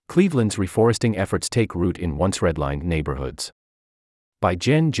Cleveland's reforesting efforts take root in once-redlined neighborhoods. By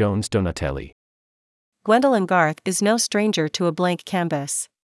Jen Jones Donatelli. Gwendolyn Garth is no stranger to a blank canvas.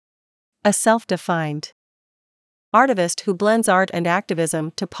 A self-defined artivist who blends art and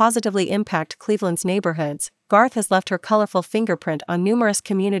activism to positively impact Cleveland's neighborhoods, Garth has left her colorful fingerprint on numerous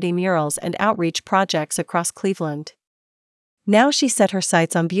community murals and outreach projects across Cleveland. Now she set her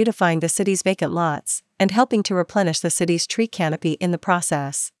sights on beautifying the city's vacant lots and helping to replenish the city's tree canopy in the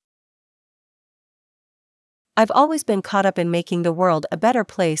process. "I've always been caught up in making the world a better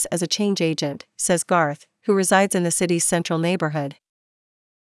place as a change agent," says Garth, who resides in the city's central neighborhood.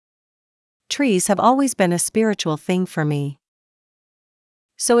 "Trees have always been a spiritual thing for me."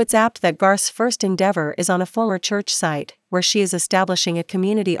 So it's apt that Garth's first endeavor is on a former church site, where she is establishing a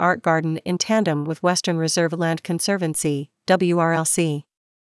community art garden in tandem with Western Reserve Land Conservancy, WRLC.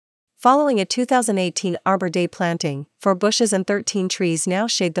 Following a 2018 Arbor Day planting, 4 bushes and 13 trees now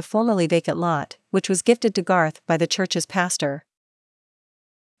shade the formerly vacant lot, which was gifted to Garth by the church's pastor.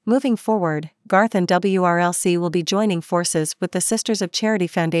 Moving forward, Garth and WRLC will be joining forces with the Sisters of Charity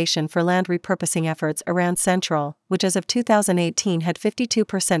Foundation for land repurposing efforts around Central, which as of 2018 had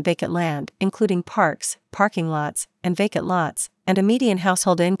 52% vacant land, including parks, parking lots, and vacant lots, and a median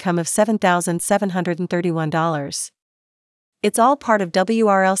household income of $7,731. It's all part of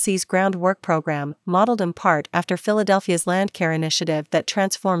WRLC's groundwork program, modeled in part after Philadelphia's Land Care initiative that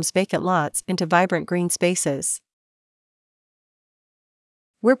transforms vacant lots into vibrant green spaces.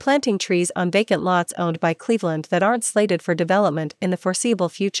 "We're planting trees on vacant lots owned by Cleveland that aren't slated for development in the foreseeable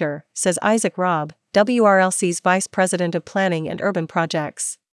future," says Isaac Robb, WRLC's Vice President of Planning and Urban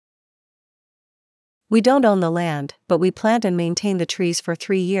Projects. "We don't own the land, but we plant and maintain the trees for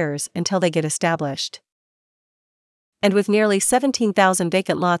 3 years until they get established. And with nearly 17,000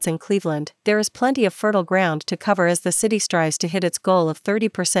 vacant lots in Cleveland, there is plenty of fertile ground to cover as the city strives to hit its goal of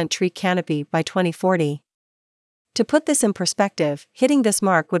 30% tree canopy by 2040. To put this in perspective, hitting this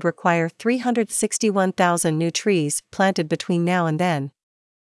mark would require 361,000 new trees planted between now and then.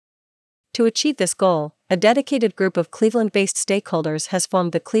 To achieve this goal, a dedicated group of Cleveland-based stakeholders has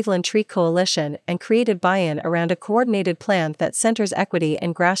formed the Cleveland Tree Coalition and created buy-in around a coordinated plan that centers equity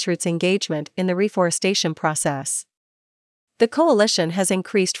and grassroots engagement in the reforestation process. The coalition has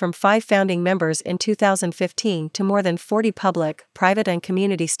increased from 5 founding members in 2015 to more than 40 public, private and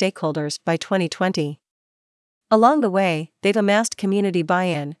community stakeholders by 2020. Along the way, they've amassed community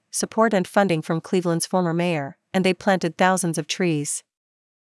buy-in, support and funding from Cleveland's former mayor, and they planted thousands of trees.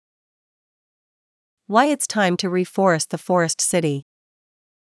 Why it's time to reforest the Forest City.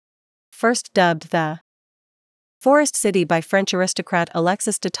 First dubbed the Forest City by French aristocrat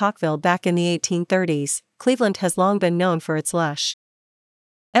Alexis de Tocqueville back in the 1830s, Cleveland has long been known for its lush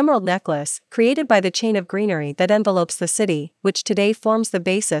emerald necklace, created by the chain of greenery that envelopes the city, which today forms the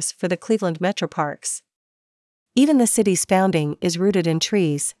basis for the Cleveland Metroparks. Even the city's founding is rooted in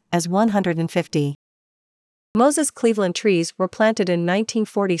trees, as 150 Moses Cleveland trees were planted in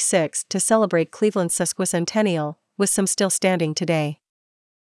 1946 to celebrate Cleveland's sesquicentennial, with some still standing today.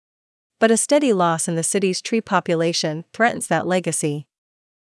 But a steady loss in the city's tree population threatens that legacy.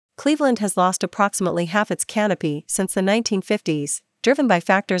 Cleveland has lost approximately half its canopy since the 1950s, driven by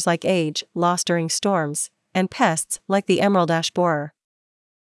factors like age, loss during storms, and pests like the emerald ash borer.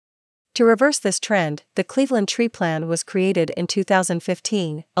 To reverse this trend, the Cleveland Tree Plan was created in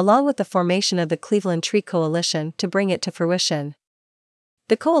 2015, along with the formation of the Cleveland Tree Coalition to bring it to fruition.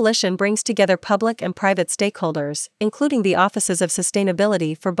 The coalition brings together public and private stakeholders, including the Offices of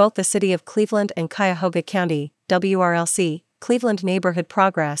Sustainability for both the City of Cleveland and Cuyahoga County, WRLC, Cleveland Neighborhood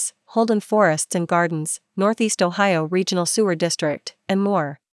Progress, Holden Forests and Gardens, Northeast Ohio Regional Sewer District, and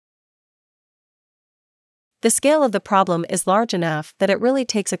more. "The scale of the problem is large enough that it really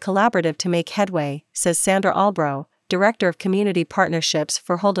takes a collaborative to make headway," says Sandra Albro, Director of Community Partnerships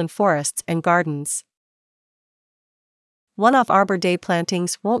for Holden Forests and Gardens. "One-off Arbor Day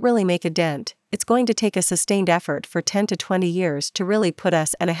plantings won't really make a dent. It's going to take a sustained effort for 10 to 20 years to really put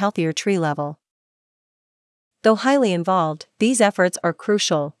us at a healthier tree level." Though highly involved, these efforts are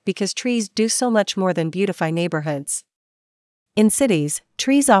crucial because trees do so much more than beautify neighborhoods. In cities,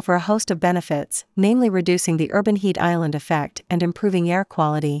 trees offer a host of benefits, namely reducing the urban heat island effect and improving air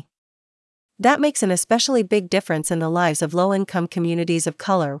quality. That makes an especially big difference in the lives of low-income communities of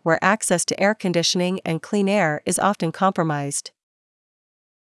color where access to air conditioning and clean air is often compromised.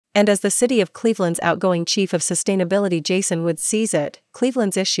 And as the City of Cleveland's outgoing Chief of Sustainability Jason Woods sees it,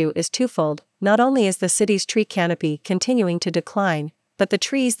 Cleveland's issue is twofold. Not only is the city's tree canopy continuing to decline, but the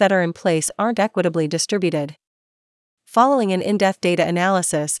trees that are in place aren't equitably distributed. following an in-depth data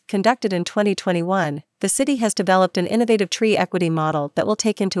analysis conducted in 2021, the city has developed an innovative tree equity model that will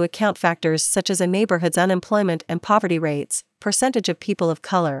take into account factors such as a neighborhood's unemployment and poverty rates, percentage of people of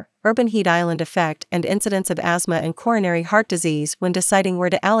color, urban heat island effect, and incidence of asthma and coronary heart disease when deciding where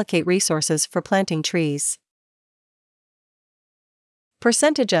to allocate resources for planting trees.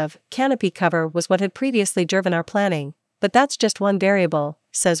 Percentage of canopy cover was what had previously driven our planning, but that's just one variable,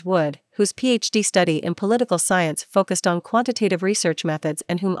 says Wood, whose PhD study in political science focused on quantitative research methods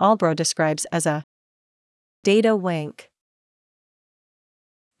and whom Albro describes as a data wank.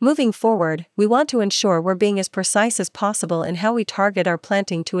 Moving forward, we want to ensure we're being as precise as possible in how we target our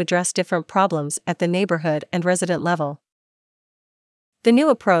planting to address different problems at the neighborhood and resident level. The new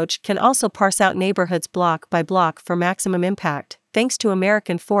approach can also parse out neighborhoods block by block for maximum impact, thanks to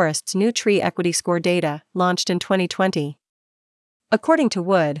American Forest's new tree equity score data, launched in 2020. According to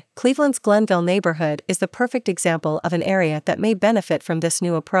Wood, Cleveland's Glenville neighborhood is the perfect example of an area that may benefit from this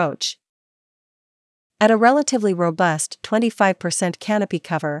new approach. At a relatively robust 25% canopy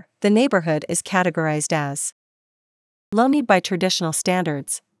cover, the neighborhood is categorized as low-need by traditional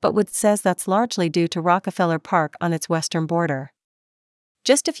standards, but Wood says that's largely due to Rockefeller Park on its western border.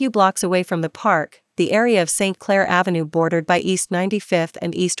 Just a few blocks away from the park, the area of St. Clair Avenue bordered by East 95th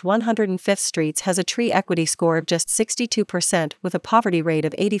and East 105th Streets has a tree equity score of just 62% with a poverty rate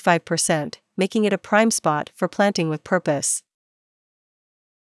of 85%, making it a prime spot for planting with purpose.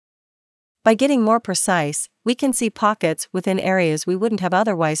 By getting more precise, we can see pockets within areas we wouldn't have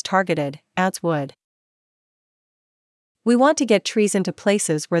otherwise targeted, adds Wood. We want to get trees into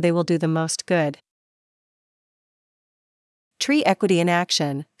places where they will do the most good. Tree Equity in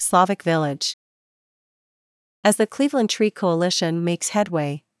Action, Slavic Village. As the Cleveland Tree Coalition makes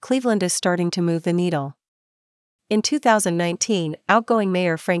headway, Cleveland is starting to move the needle. In 2019, outgoing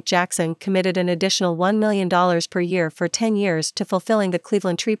Mayor Frank Jackson committed an additional $1 million per year for 10 years to fulfilling the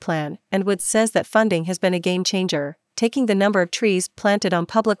Cleveland Tree Plan, and Wood says that funding has been a game changer, taking the number of trees planted on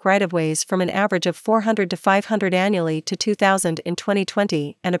public right-of-ways from an average of 400 to 500 annually to 2,000 in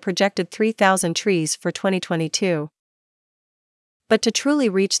 2020 and a projected 3,000 trees for 2022. But to truly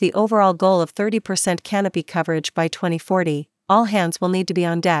reach the overall goal of 30% canopy coverage by 2040, all hands will need to be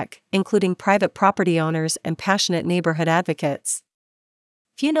on deck, including private property owners and passionate neighborhood advocates.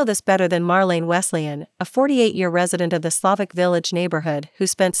 Few know this better than Marlene Wesleyan, a 48-year resident of the Slavic Village neighborhood who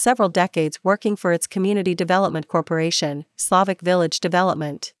spent several decades working for its community development corporation, Slavic Village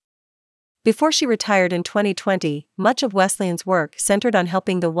Development. Before she retired in 2020, much of Wesleyan's work centered on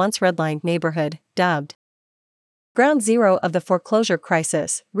helping the once-redlined neighborhood, dubbed Ground Zero of the foreclosure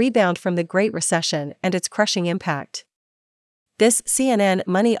crisis, rebound from the Great Recession and its crushing impact. This CNN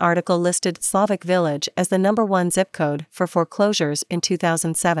Money article listed Slavic Village as the #1 zip code for foreclosures in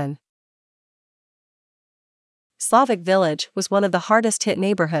 2007. Slavic Village was one of the hardest hit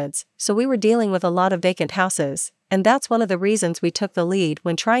neighborhoods, so we were dealing with a lot of vacant houses, and that's one of the reasons we took the lead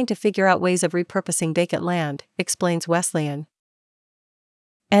when trying to figure out ways of repurposing vacant land, explains Wesleyan.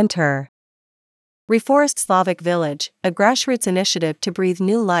 Enter Reforest Slavic Village, a grassroots initiative to breathe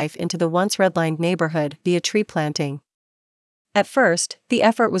new life into the once-redlined neighborhood via tree planting. At first, the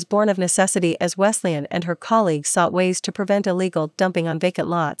effort was born of necessity as Wesleyan and her colleagues sought ways to prevent illegal dumping on vacant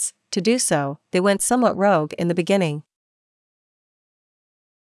lots. To do so, they went somewhat rogue in the beginning.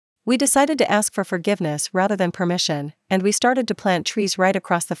 We decided to ask for forgiveness rather than permission, and we started to plant trees right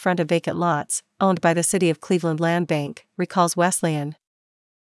across the front of vacant lots, owned by the City of Cleveland Land Bank, recalls Wesleyan.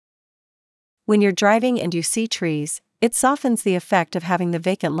 When you're driving and you see trees, it softens the effect of having the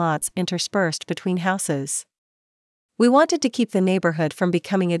vacant lots interspersed between houses. We wanted to keep the neighborhood from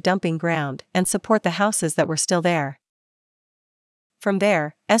becoming a dumping ground and support the houses that were still there. From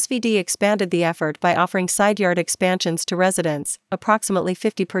there, SVD expanded the effort by offering side yard expansions to residents, approximately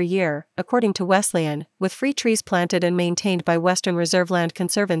 50 per year, according to Wesleyan, with free trees planted and maintained by Western Reserve Land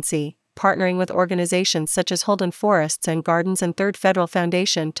Conservancy, partnering with organizations such as Holden Forests and Gardens and Third Federal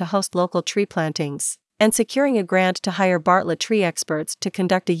Foundation to host local tree plantings, and securing a grant to hire Bartlett tree experts to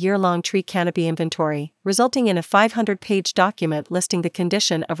conduct a year-long tree canopy inventory, resulting in a 500-page document listing the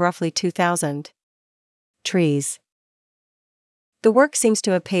condition of roughly 2,000 trees. The work seems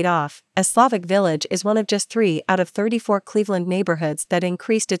to have paid off, as Slavic Village is one of just 3 out of 34 Cleveland neighborhoods that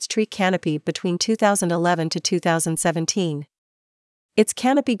increased its tree canopy between 2011 to 2017. Its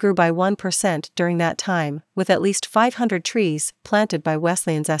canopy grew by 1% during that time, with at least 500 trees planted by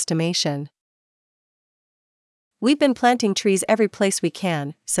Wesleyan's estimation. We've been planting trees every place we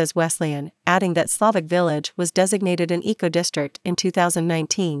can, says Wesleyan, adding that Slavic Village was designated an eco-district in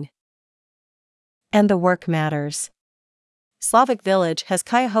 2019. And the work matters. Slavic Village has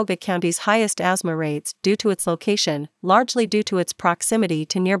Cuyahoga County's highest asthma rates due to its location, largely due to its proximity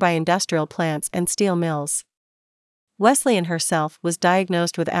to nearby industrial plants and steel mills. Wesleyan herself was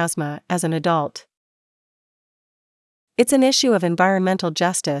diagnosed with asthma as an adult. It's an issue of environmental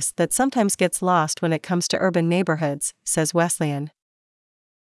justice that sometimes gets lost when it comes to urban neighborhoods, says Wesleyan.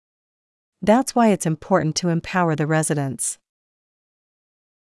 That's why it's important to empower the residents.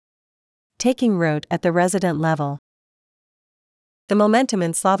 Taking root at the resident level. The momentum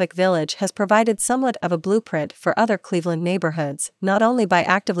in Slavic Village has provided somewhat of a blueprint for other Cleveland neighborhoods, not only by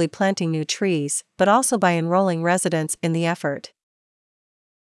actively planting new trees, but also by enrolling residents in the effort.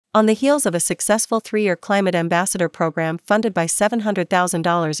 On the heels of a successful 3-year Climate Ambassador program funded by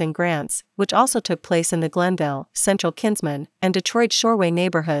 $700,000 in grants, which also took place in the Glenville, Central Kinsman, and Detroit Shoreway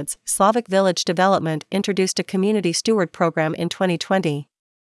neighborhoods, Slavic Village Development introduced a Community Steward program in 2020.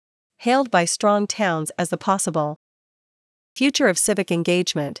 Hailed by strong towns as the possible future of civic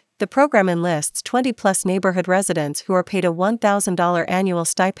engagement, the program enlists 20-plus neighborhood residents who are paid a $1,000 annual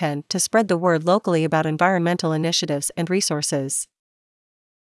stipend to spread the word locally about environmental initiatives and resources.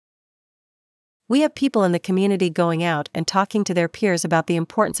 We have people in the community going out and talking to their peers about the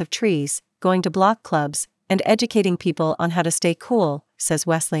importance of trees, going to block clubs, and educating people on how to stay cool, says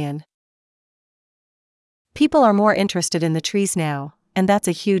Wesleyan. People are more interested in the trees now, and that's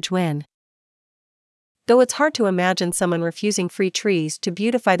a huge win. Though it's hard to imagine someone refusing free trees to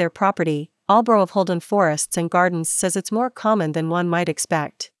beautify their property, Albro of Holden Forests and Gardens says it's more common than one might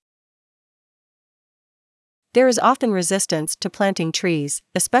expect. There is often resistance to planting trees,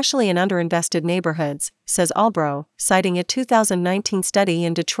 especially in underinvested neighborhoods, says Albro, citing a 2019 study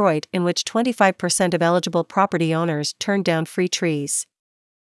in Detroit in which 25% of eligible property owners turned down free trees.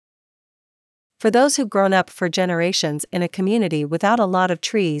 For those who've grown up for generations in a community without a lot of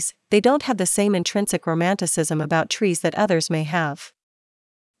trees, they don't have the same intrinsic romanticism about trees that others may have.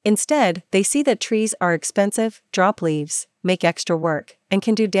 Instead, they see that trees are expensive, drop leaves, make extra work, and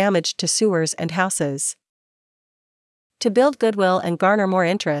can do damage to sewers and houses. To build goodwill and garner more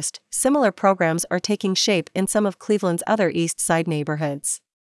interest, similar programs are taking shape in some of Cleveland's other East Side neighborhoods.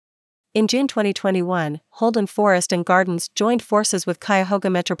 In June 2021, Holden Forest and Gardens joined forces with Cuyahoga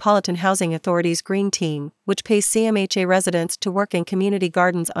Metropolitan Housing Authority's Green Team, which pays CMHA residents to work in community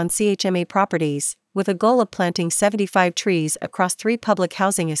gardens on CHMA properties, with a goal of planting 75 trees across 3 public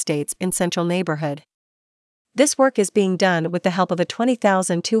housing estates in Central neighborhood. This work is being done with the help of a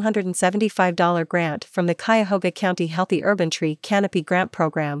 $20,275 grant from the Cuyahoga County Healthy Urban Tree Canopy Grant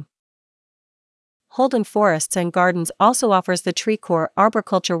Program. Holden Forests and Gardens also offers the Tree Corps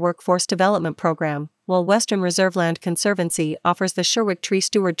Arboriculture Workforce Development Program, while Western Reserve Land Conservancy offers the Sherwick Tree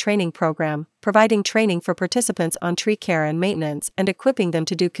Steward Training Program, providing training for participants on tree care and maintenance and equipping them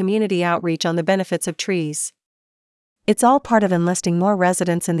to do community outreach on the benefits of trees. It's all part of enlisting more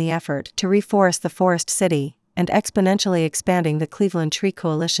residents in the effort to reforest the Forest City and exponentially expanding the Cleveland Tree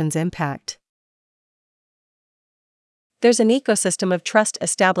Coalition's impact. There's an ecosystem of trust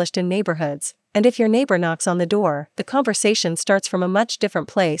established in neighborhoods, and if your neighbor knocks on the door, the conversation starts from a much different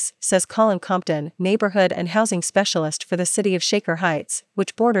place, says Colin Compton, neighborhood and housing specialist for the city of Shaker Heights,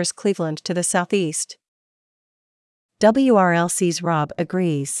 which borders Cleveland to the southeast. WRLC's Rob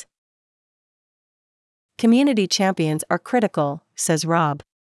agrees. Community champions are critical, says Rob.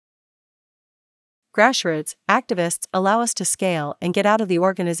 Grassroots activists allow us to scale and get out of the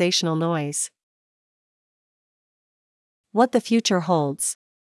organizational noise. What the future holds.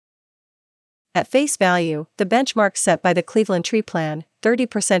 At face value, the benchmark set by the Cleveland Tree Plan,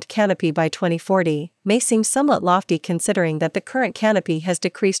 30% canopy by 2040, may seem somewhat lofty considering that the current canopy has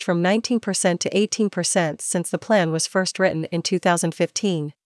decreased from 19% to 18% since the plan was first written in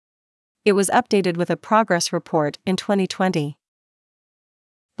 2015. It was updated with a progress report in 2020.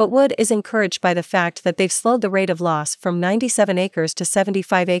 But Wood is encouraged by the fact that they've slowed the rate of loss from 97 acres to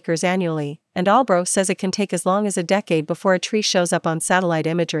 75 acres annually, and Albro says it can take as long as a decade before a tree shows up on satellite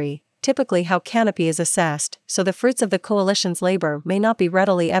imagery, typically how canopy is assessed, so the fruits of the coalition's labor may not be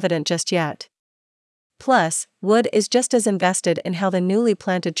readily evident just yet. Plus, Wood is just as invested in how the newly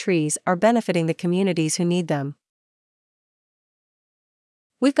planted trees are benefiting the communities who need them.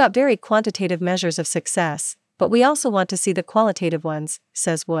 We've got very quantitative measures of success, but we also want to see the qualitative ones,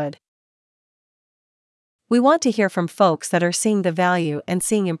 says Wood. We want to hear from folks that are seeing the value and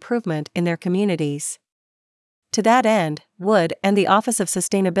seeing improvement in their communities. To that end, Wood and the Office of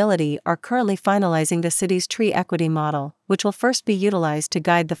Sustainability are currently finalizing the city's tree equity model, which will first be utilized to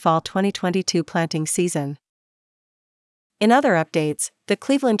guide the fall 2022 planting season. In other updates, the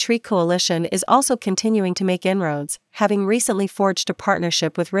Cleveland Tree Coalition is also continuing to make inroads, having recently forged a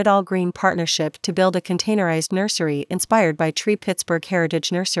partnership with Ridall Green Partnership to build a containerized nursery inspired by Tree Pittsburgh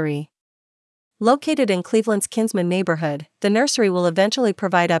Heritage Nursery. Located in Cleveland's Kinsman neighborhood, the nursery will eventually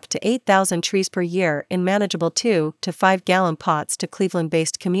provide up to 8,000 trees per year in manageable 2 to 5 gallon pots to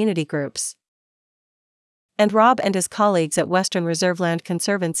Cleveland-based community groups. And Rob and his colleagues at Western Reserve Land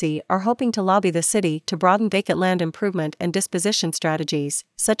Conservancy are hoping to lobby the city to broaden vacant land improvement and disposition strategies,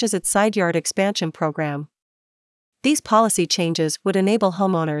 such as its side yard expansion program. These policy changes would enable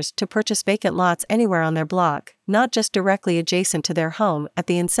homeowners to purchase vacant lots anywhere on their block, not just directly adjacent to their home at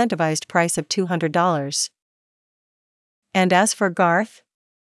the incentivized price of $200. And as for Garth?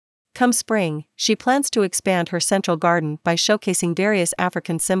 Come spring, she plans to expand her central garden by showcasing various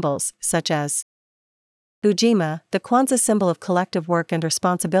African symbols, such as Ujima, the Kwanzaa symbol of collective work and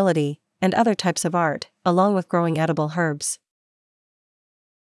responsibility, and other types of art, along with growing edible herbs.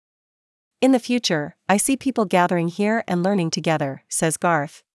 In the future, I see people gathering here and learning together, says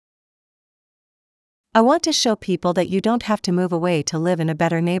Garth. I want to show people that you don't have to move away to live in a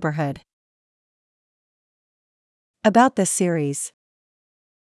better neighborhood. About this series.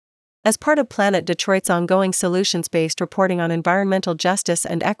 As part of Planet Detroit's ongoing solutions-based reporting on environmental justice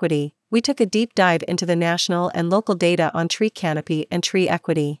and equity, we took a deep dive into the national and local data on tree canopy and tree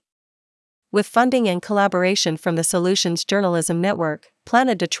equity. With funding and collaboration from the Solutions Journalism Network,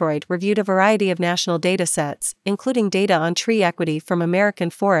 Planet Detroit reviewed a variety of national data sets, including data on tree equity from American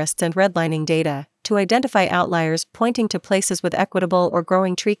forests and redlining data, to identify outliers pointing to places with equitable or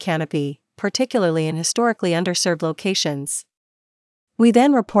growing tree canopy, particularly in historically underserved locations. We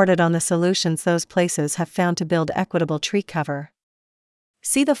then reported on the solutions those places have found to build equitable tree cover.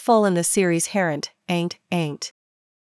 See the full in the series Herent, Anked.